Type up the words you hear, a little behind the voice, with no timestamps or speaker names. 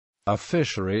A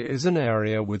fishery is an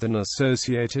area with an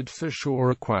associated fish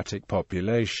or aquatic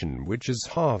population which is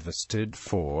harvested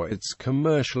for its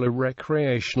commercial or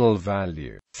recreational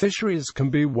value. Fisheries can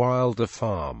be wild or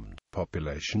farmed.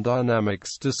 Population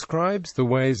dynamics describes the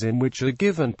ways in which a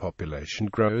given population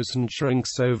grows and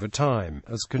shrinks over time,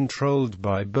 as controlled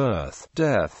by birth,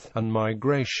 death, and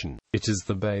migration. It is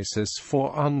the basis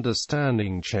for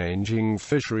understanding changing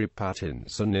fishery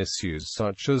patterns and issues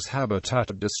such as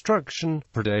habitat destruction,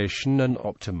 predation, and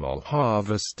optimal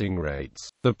harvesting rates.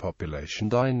 The population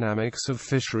dynamics of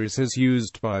fisheries is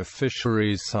used by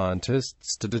fisheries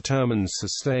scientists to determine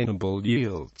sustainable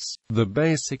yields. The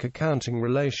basic accounting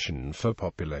relation for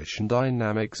population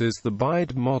dynamics is the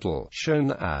BIDE model,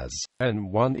 shown as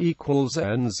N1 equals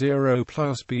N0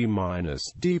 plus B minus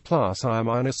D plus I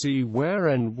minus E, where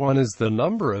N1 is the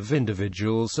number of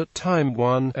individuals at time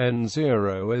 1,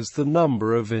 N0 is the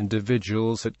number of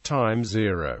individuals at time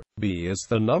 0, B is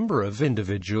the number of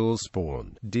individuals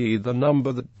born, D the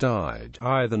number that died,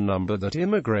 I the number that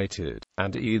immigrated,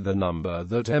 and E the number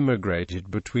that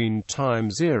emigrated between time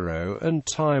 0 and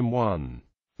time 1.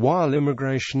 While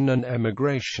immigration and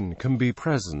emigration can be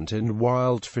present in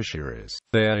wild fisheries,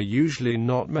 they are usually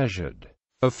not measured.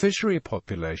 A fishery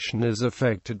population is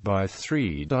affected by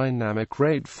three dynamic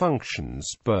rate functions: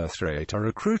 birth rate or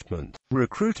recruitment.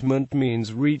 Recruitment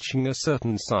means reaching a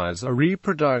certain size or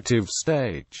reproductive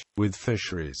stage. With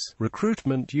fisheries,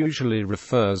 recruitment usually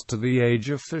refers to the age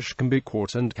of fish can be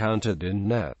caught and counted in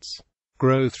nets.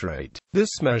 Growth rate.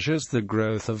 This measures the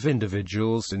growth of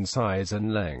individuals in size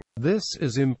and length. This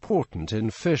is important in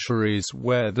fisheries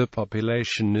where the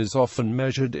population is often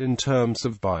measured in terms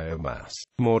of biomass.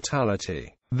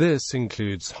 Mortality. This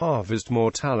includes harvest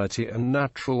mortality and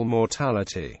natural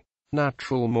mortality.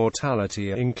 Natural mortality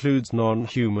includes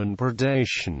non-human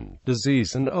predation,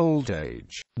 disease and old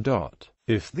age.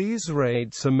 If these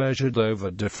rates are measured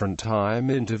over different time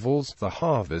intervals, the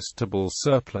harvestable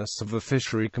surplus of a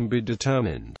fishery can be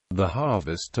determined. The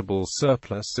harvestable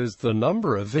surplus is the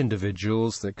number of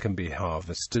individuals that can be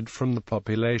harvested from the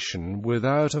population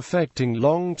without affecting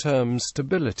long-term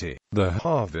stability. The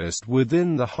harvest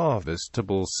within the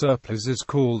harvestable surplus is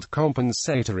called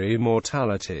compensatory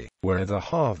mortality, where the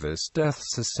harvest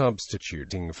deaths are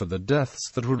substituting for the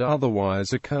deaths that would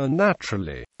otherwise occur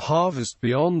naturally. Harvest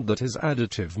beyond that is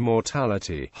additive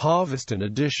mortality, harvest in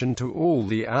addition to all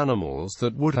the animals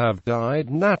that would have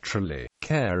died naturally.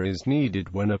 Care is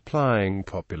needed when applying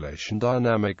population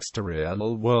dynamics to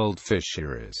real-world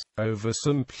fisheries.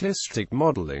 Oversimplistic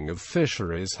modeling of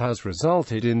fisheries has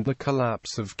resulted in the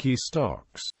collapse of key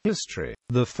stocks. History.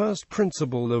 The first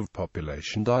principle of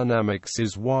population dynamics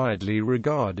is widely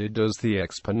regarded as the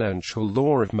exponential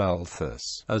law of Malthus,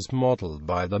 as modeled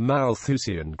by the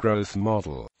Malthusian growth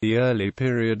model. The early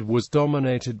period was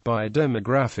dominated by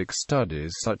demographic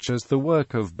studies such as the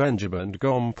work of Benjamin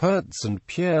Gompertz and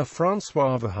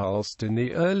Pierre-François Verhulst in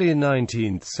the early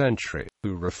 19th century,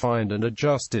 who refined and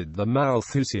adjusted the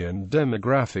Malthusian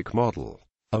demographic model.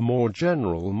 A more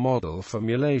general model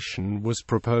formulation was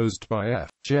proposed by F.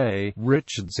 J.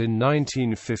 Richards in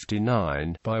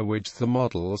 1959, by which the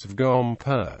models of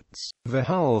Gompertz,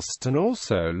 Verhulst and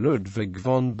also Ludwig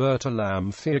von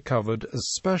Bertalanffy covered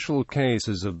as special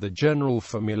cases of the general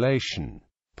formulation.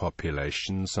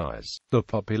 Population size. The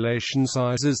population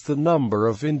size is the number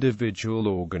of individual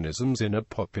organisms in a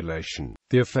population.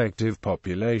 The effective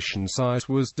population size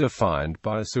was defined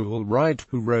by Sewell Wright,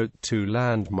 who wrote 2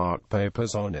 landmark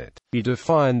papers on it. He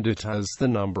defined it as the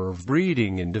number of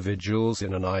breeding individuals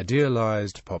in an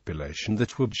idealized population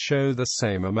that would show the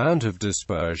same amount of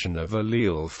dispersion of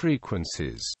allele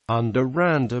frequencies, under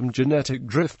random genetic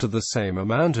drift, to the same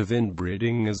amount of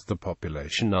inbreeding as the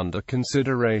population under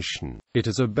consideration. It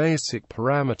is a basic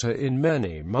parameter in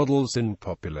many models in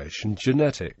population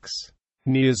genetics.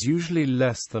 N is usually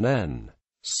less than N.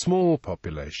 Small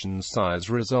population size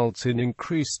results in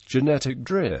increased genetic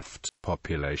drift.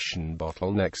 Population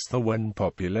bottlenecks. When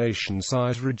population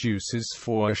size reduces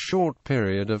for a short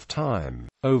period of time.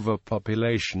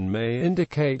 Overpopulation may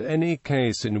indicate any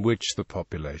case in which the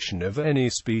population of any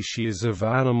species of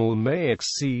animal may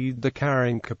exceed the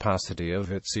carrying capacity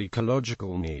of its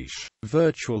ecological niche.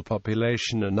 Virtual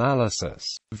population analysis.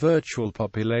 Virtual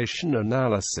population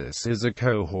analysis is a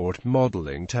cohort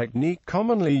modeling technique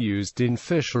commonly used in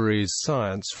fisheries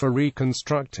science for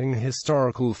reconstructing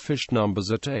historical fish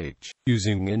numbers at age,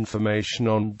 using information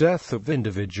on death of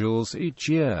individuals each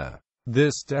year.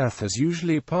 This death is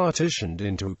usually partitioned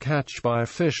into catch-by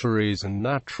fisheries and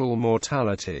natural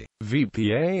mortality.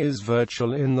 VPA is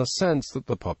virtual in the sense that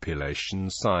the population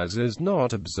size is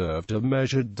not observed or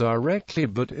measured directly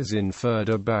but is inferred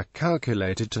or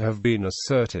back-calculated to have been a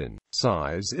certain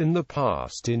size in the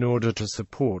past in order to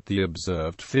support the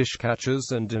observed fish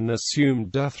catches and an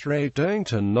assumed death rate owing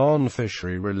to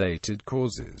non-fishery related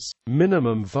causes.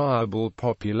 Minimum viable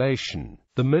population.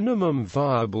 The minimum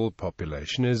viable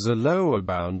population is a lower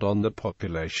bound on the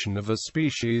population of a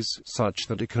species, such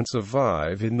that it can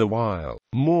survive in the wild.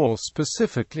 More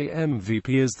specifically, MVP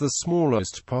is the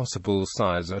smallest possible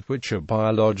size at which a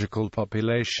biological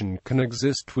population can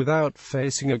exist without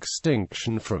facing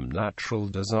extinction from natural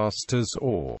disasters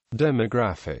or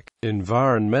demographic,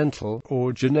 environmental,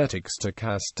 or genetic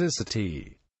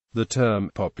stochasticity. The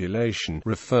term population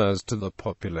refers to the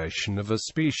population of a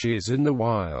species in the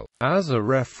wild. As a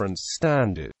reference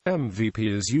standard,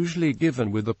 MVP is usually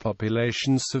given with a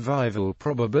population survival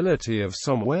probability of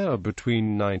somewhere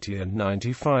between 90 and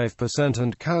 95%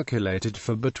 and calculated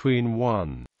for between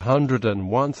 100 and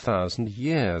 1000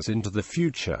 years into the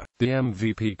future. The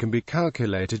MVP can be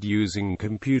calculated using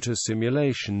computer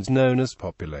simulations known as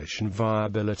population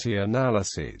viability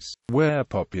analyses, where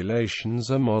populations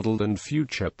are modeled and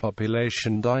future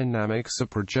population dynamics are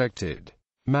projected.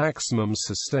 Maximum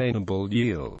sustainable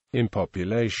yield. In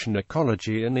population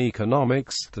ecology and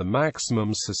economics, the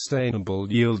maximum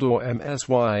sustainable yield, or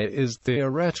MSY, is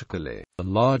theoretically the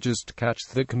largest catch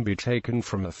that can be taken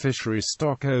from a fishery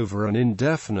stock over an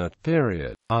indefinite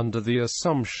period. Under the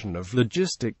assumption of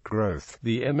logistic growth,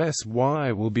 the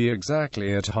MSY will be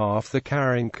exactly at half the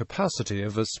carrying capacity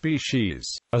of a species,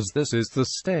 as this is the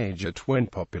stage at when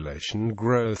population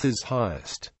growth is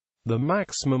highest. The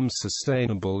maximum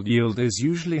sustainable yield is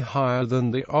usually higher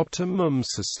than the optimum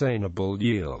sustainable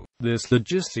yield. This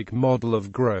logistic model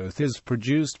of growth is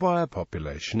produced by a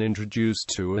population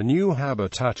introduced to a new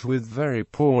habitat with very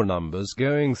poor numbers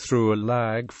going through a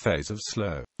lag phase of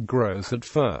slow growth at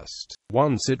first.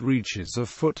 Once it reaches a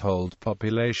foothold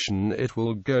population, it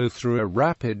will go through a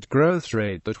rapid growth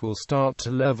rate that will start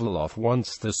to level off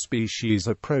once the species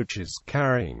approaches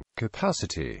carrying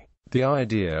capacity. The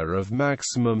idea of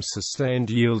maximum sustained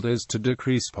yield is to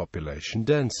decrease population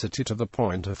density to the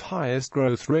point of highest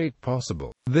growth rate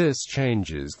possible. This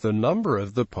changes the number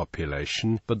of the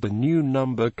population, but the new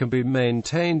number can be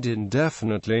maintained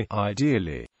indefinitely.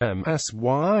 Ideally,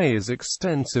 MSY is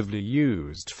extensively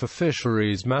used for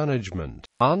fisheries management.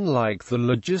 Unlike the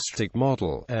logistic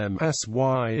model,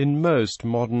 MSY in most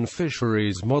modern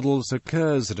fisheries models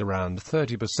occurs at around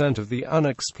 30% of the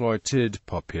unexploited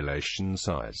population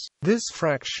size. This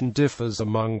fraction differs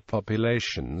among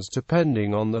populations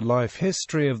depending on the life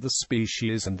history of the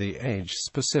species and the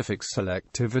age-specific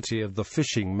selectivity of the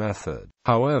fishing method.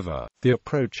 However, the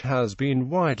approach has been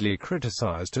widely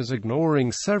criticized as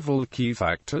ignoring several key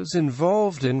factors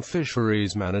involved in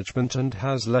fisheries management and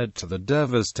has led to the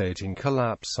devastating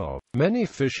collapse of many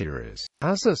fisheries.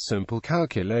 As a simple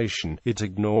calculation, it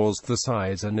ignores the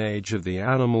size and age of the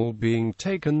animal being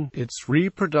taken, its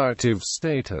reproductive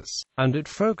status, and it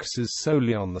focuses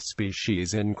solely on the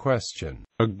species in question,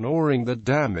 ignoring the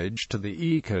damage to the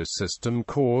ecosystem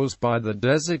caused by the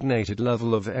designated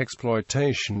level of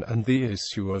exploitation and the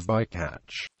issue of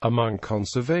bycatch. Among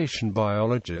conservation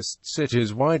biologists, it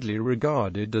is widely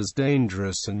regarded as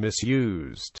dangerous and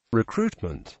misused.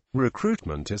 Recruitment.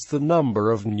 Recruitment is the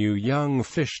number of new young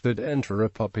fish that enter a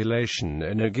population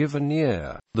in a given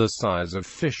year. The size of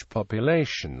fish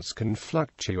populations can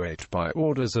fluctuate by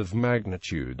orders of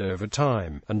magnitude over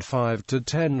time, and 5 to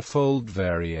 10-fold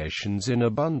variations in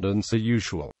abundance are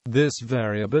usual. This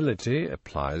variability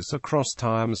applies across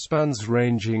time spans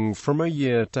ranging from a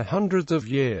year to hundreds of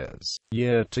years.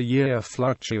 Year-to-year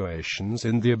fluctuations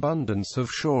in the abundance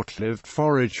of short-lived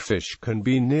forage fish can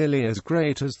be nearly as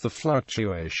great as the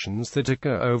fluctuations that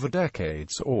occur over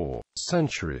decades or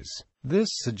centuries. This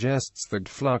suggests that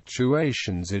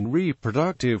fluctuations in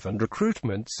reproductive and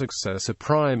recruitment success are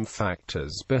prime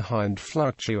factors behind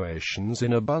fluctuations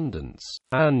in abundance.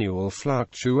 Annual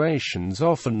fluctuations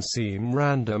often seem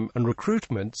random, and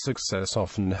recruitment success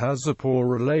often has a poor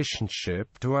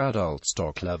relationship to adult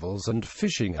stock levels and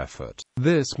fishing effort.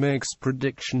 This makes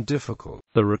prediction difficult.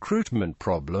 The recruitment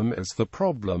problem is the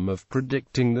problem of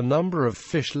predicting the number of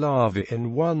fish larvae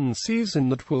in one season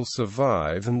that will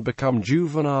survive and become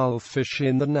juvenile fish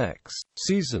in the next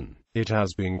season. It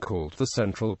has been called the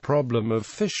central problem of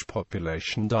fish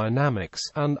population dynamics,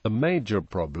 and a major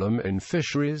problem in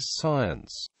fisheries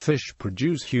science. Fish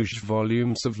produce huge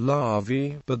volumes of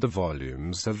larvae, but the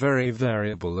volumes are very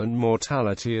variable and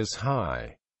mortality is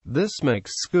high. This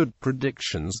makes good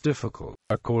predictions difficult.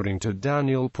 According to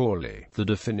Daniel Pauly, the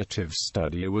definitive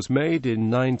study was made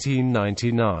in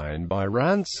 1999 by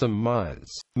Ransom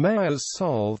Myers. Myers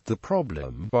solved the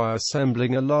problem by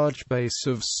assembling a large base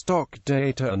of stock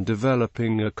data and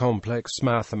developing a complex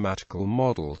mathematical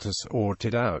model to sort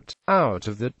it out. Out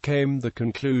of that came the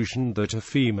conclusion that a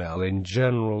female in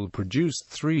general produced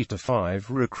 3 to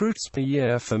 5 recruits per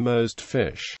year for most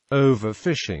fish.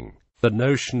 Overfishing. The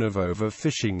notion of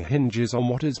overfishing hinges on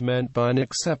what is meant by an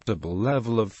acceptable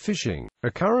level of fishing. A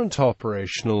current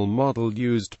operational model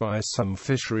used by some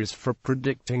fisheries for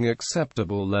predicting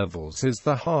acceptable levels is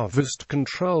the harvest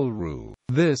control rule.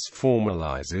 This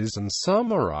formalizes and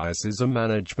summarizes a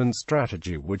management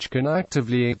strategy which can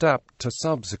actively adapt to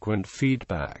subsequent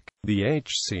feedback. The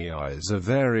HCI is a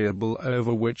variable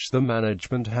over which the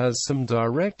management has some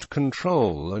direct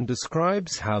control and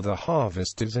describes how the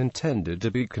harvest is intended to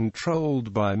be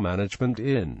controlled by management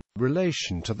in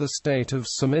relation to the state of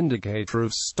some indicator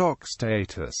of stock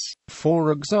status.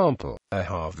 For example, a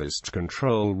harvest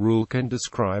control rule can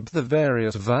describe the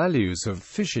various values of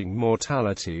fishing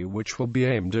mortality which will be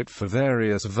aimed at for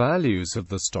various values of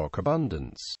the stock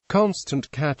abundance. Constant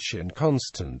catch and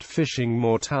constant fishing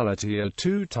mortality are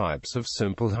two types of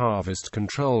simple harvest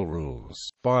control rules.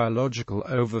 Biological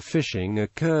overfishing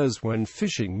occurs when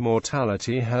fishing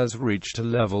mortality has reached a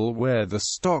level where the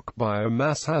stock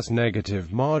biomass has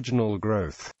negative marginal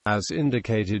growth, as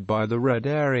indicated by the red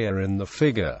area in the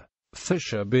figure.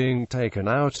 Fish are being taken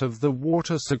out of the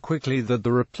water so quickly that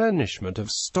the replenishment of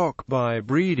stock by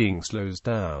breeding slows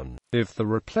down. If the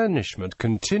replenishment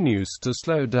continues to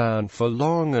slow down for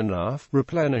long enough,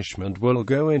 replenishment will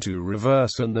go into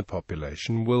reverse and the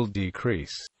population will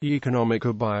decrease. Economic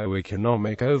or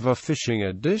bioeconomic overfishing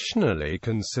additionally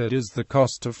considers the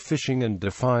cost of fishing and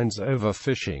defines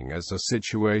overfishing as a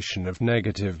situation of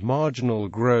negative marginal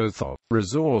growth of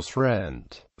resource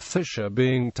rent. Fish are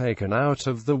being taken out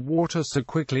of the water so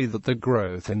quickly that the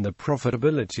growth in the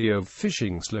profitability of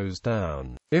fishing slows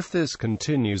down. If this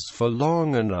continues for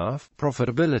long enough,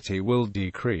 profitability will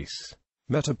decrease.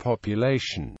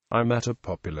 Metapopulation.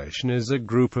 Metapopulation is a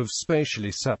group of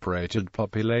spatially separated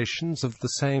populations of the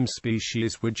same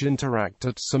species which interact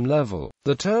at some level.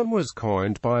 The term was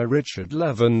coined by Richard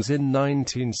Levins in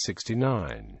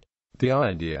 1969. The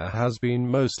idea has been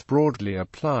most broadly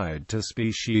applied to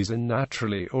species in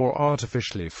naturally or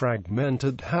artificially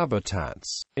fragmented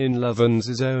habitats. In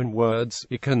Levins's own words,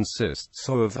 it consists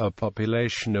of a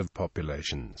population of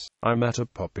populations. A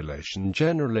metapopulation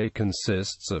generally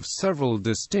consists of several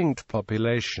distinct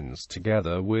populations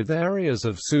together with areas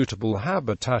of suitable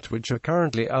habitat which are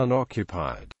currently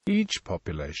unoccupied. Each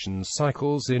population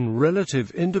cycles in relative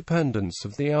independence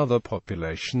of the other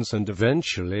populations and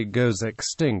eventually goes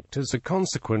extinct as a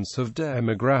consequence of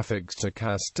demographic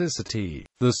stochasticity.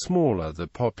 The smaller the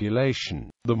population,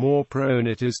 the more prone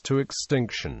it is to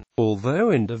extinction.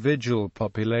 Although individual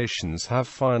populations have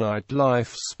finite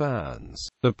lifespans,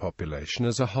 the population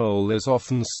as a whole is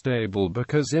often stable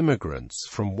because immigrants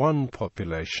from one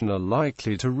population are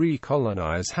likely to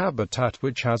recolonize habitat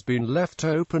which has been left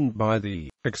open by the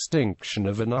extinction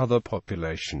of another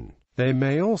population. They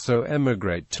may also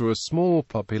emigrate to a small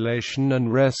population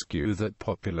and rescue that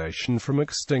population from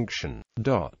extinction.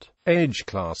 Age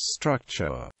class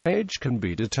structure. Age can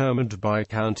be determined by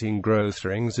counting growth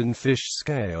rings in fish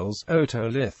scales,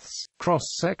 otoliths,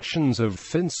 cross-sections of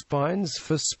fin spines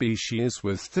for species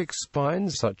with thick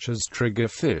spines such as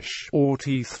triggerfish, or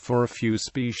teeth for a few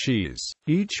species.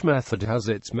 Each method has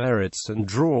its merits and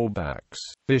drawbacks.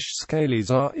 Fish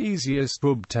scales are easiest to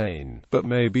obtain, but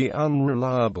may be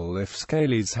unreliable if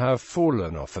scales have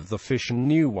fallen off of the fish and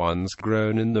new ones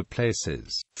grown in the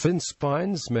places. Fin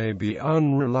spines may be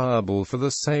unreliable for the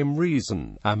same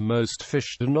reason, and most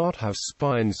fish do not have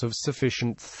spines of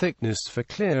sufficient thickness for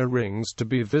clear rings to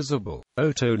be visible.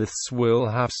 Otoliths will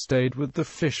have stayed with the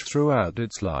fish throughout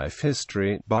its life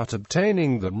history, but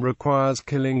obtaining them requires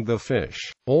killing the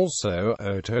fish. Also,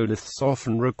 otoliths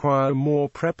often require more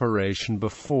preparation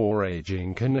before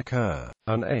aging can occur.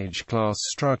 An age class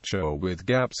structure with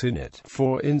gaps in it,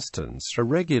 for instance a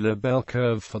regular bell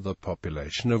curve for the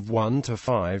population of 1 to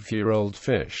 5-year-old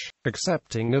fish,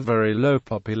 excepting a very low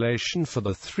population for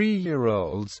the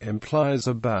 3-year-olds, implies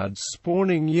a bad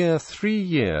spawning year 3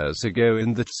 years ago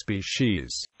in the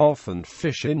species. Often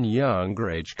fish in younger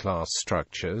age class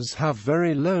structures have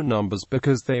very low numbers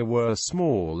because they were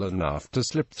small enough to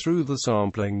slip through the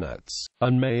sampling nets,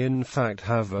 and may in fact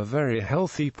have a very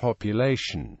healthy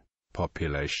population.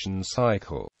 Population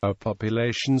cycle. A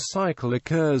population cycle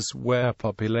occurs where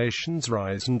populations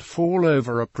rise and fall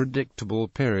over a predictable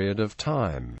period of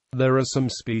time. There are some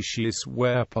species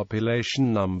where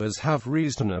population numbers have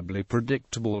reasonably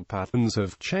predictable patterns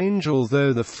of change,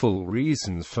 although the full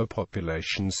reasons for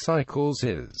population cycles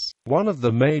is one of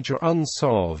the major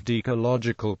unsolved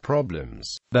ecological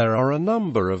problems. There are a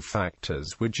number of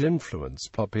factors which influence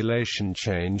population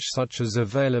change, such as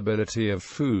availability of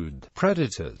food,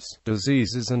 predators,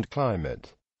 diseases and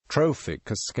climate. Trophic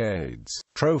cascades.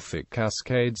 Trophic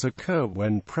cascades occur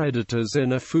when predators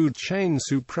in a food chain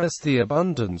suppress the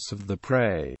abundance of the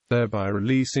prey, thereby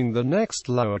releasing the next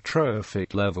lower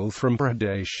trophic level from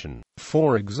predation.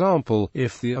 For example,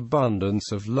 if the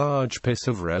abundance of large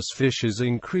piscivorous fish is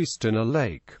increased in a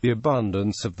lake, the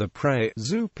abundance of the prey,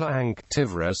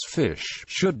 zooplanktivorous fish,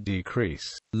 should decrease.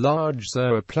 Large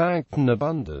zooplankton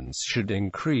abundance should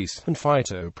increase, and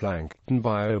phytoplankton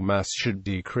biomass should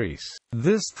decrease.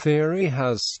 This theory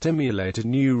has stimulated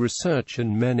new research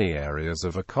in many areas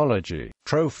of ecology.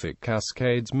 Trophic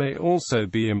cascades may also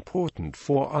be important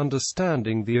for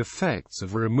understanding the effects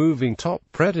of removing top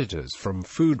predators from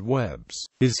food webs,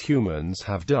 as humans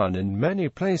have done in many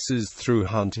places through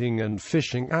hunting and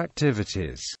fishing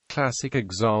activities. Classic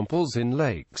examples in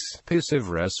lakes.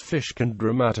 Piscivorous fish can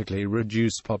dramatically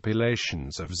reduce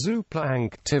populations of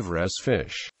zooplanktivorous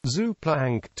fish.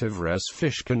 Zooplanktivorous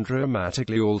fish can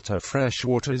dramatically alter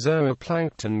freshwater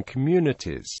zooplankton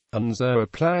communities, and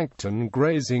zooplankton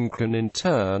grazing can in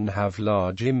turn have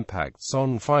large impacts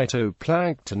on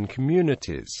phytoplankton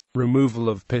communities. Removal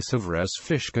of piscivorous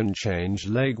fish can change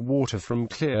lake water from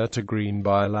clear to green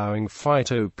by allowing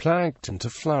phytoplankton to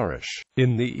flourish.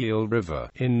 In the Eel River,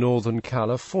 in Northern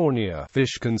California,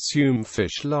 fish consume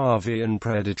fish larvae and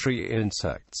predatory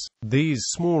insects. These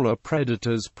smaller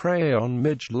predators prey on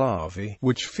midge larvae,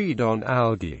 which feed on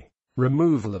algae.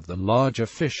 Removal of the larger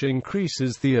fish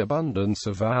increases the abundance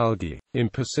of algae. In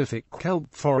Pacific kelp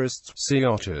forests, sea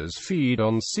otters feed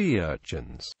on sea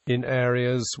urchins. In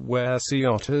areas where sea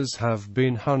otters have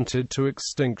been hunted to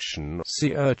extinction,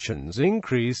 sea urchins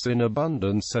increase in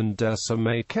abundance and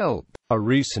decimate kelp. A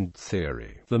recent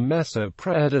theory, the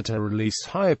mesopredator release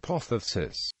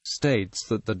hypothesis, states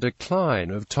that the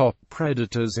decline of top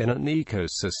predators in an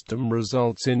ecosystem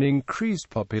results in increased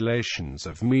populations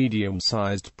of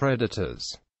medium-sized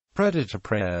predators.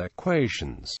 Predator-prey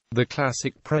equations. The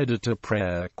classic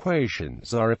predator-prey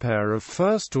equations are a pair of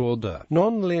first-order,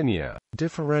 nonlinear,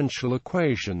 differential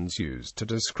equations used to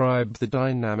describe the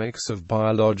dynamics of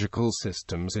biological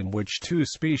systems in which two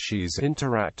species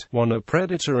interact, one a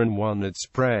predator and one its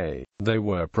prey. They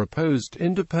were proposed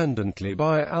independently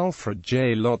by Alfred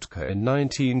J. Lotka in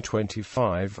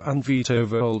 1925 and Vito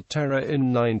Volterra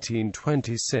in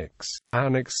 1926.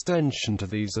 An extension to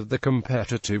these are the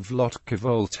competitive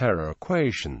Lotka-Volterra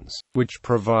equations, which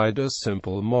provide a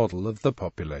simple model of the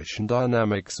population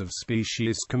dynamics of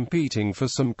species competing for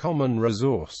some common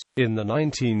resource. In the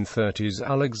 1930s,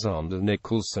 Alexander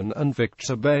Nicholson and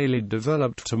Victor Bailey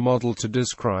developed a model to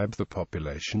describe the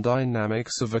population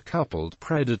dynamics of a coupled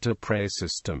predator-prey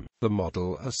system. The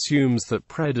model assumes that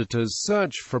predators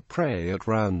search for prey at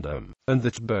random, and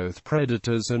that both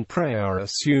predators and prey are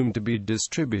assumed to be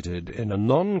distributed in a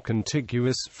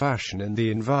non-contiguous fashion in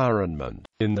the environment.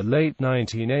 In the late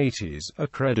 1980s, a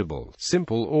credible,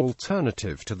 simple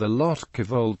alternative to the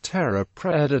Lotka-Volterra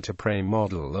predator-prey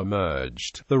model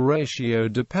emerged, the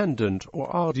ratio-dependent or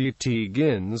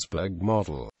RDT-Ginsburg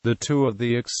model. The two are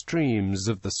the extremes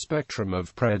of the spectrum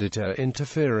of predator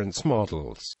interference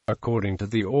models. According to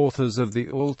the authors of the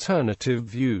alternative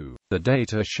view, the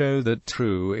data show that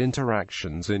true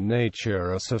interactions in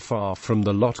nature are so far from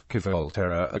the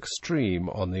Lotka-Volterra extreme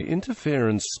on the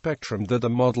interference spectrum that the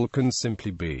model can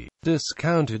simply be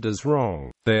discounted as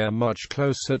wrong. They are much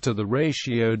closer to the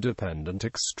ratio-dependent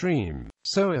extreme.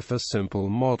 So if a simple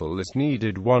model is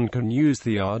needed, one can use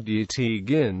the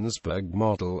RDT-Ginsburg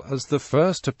model as the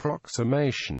first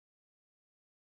approximation.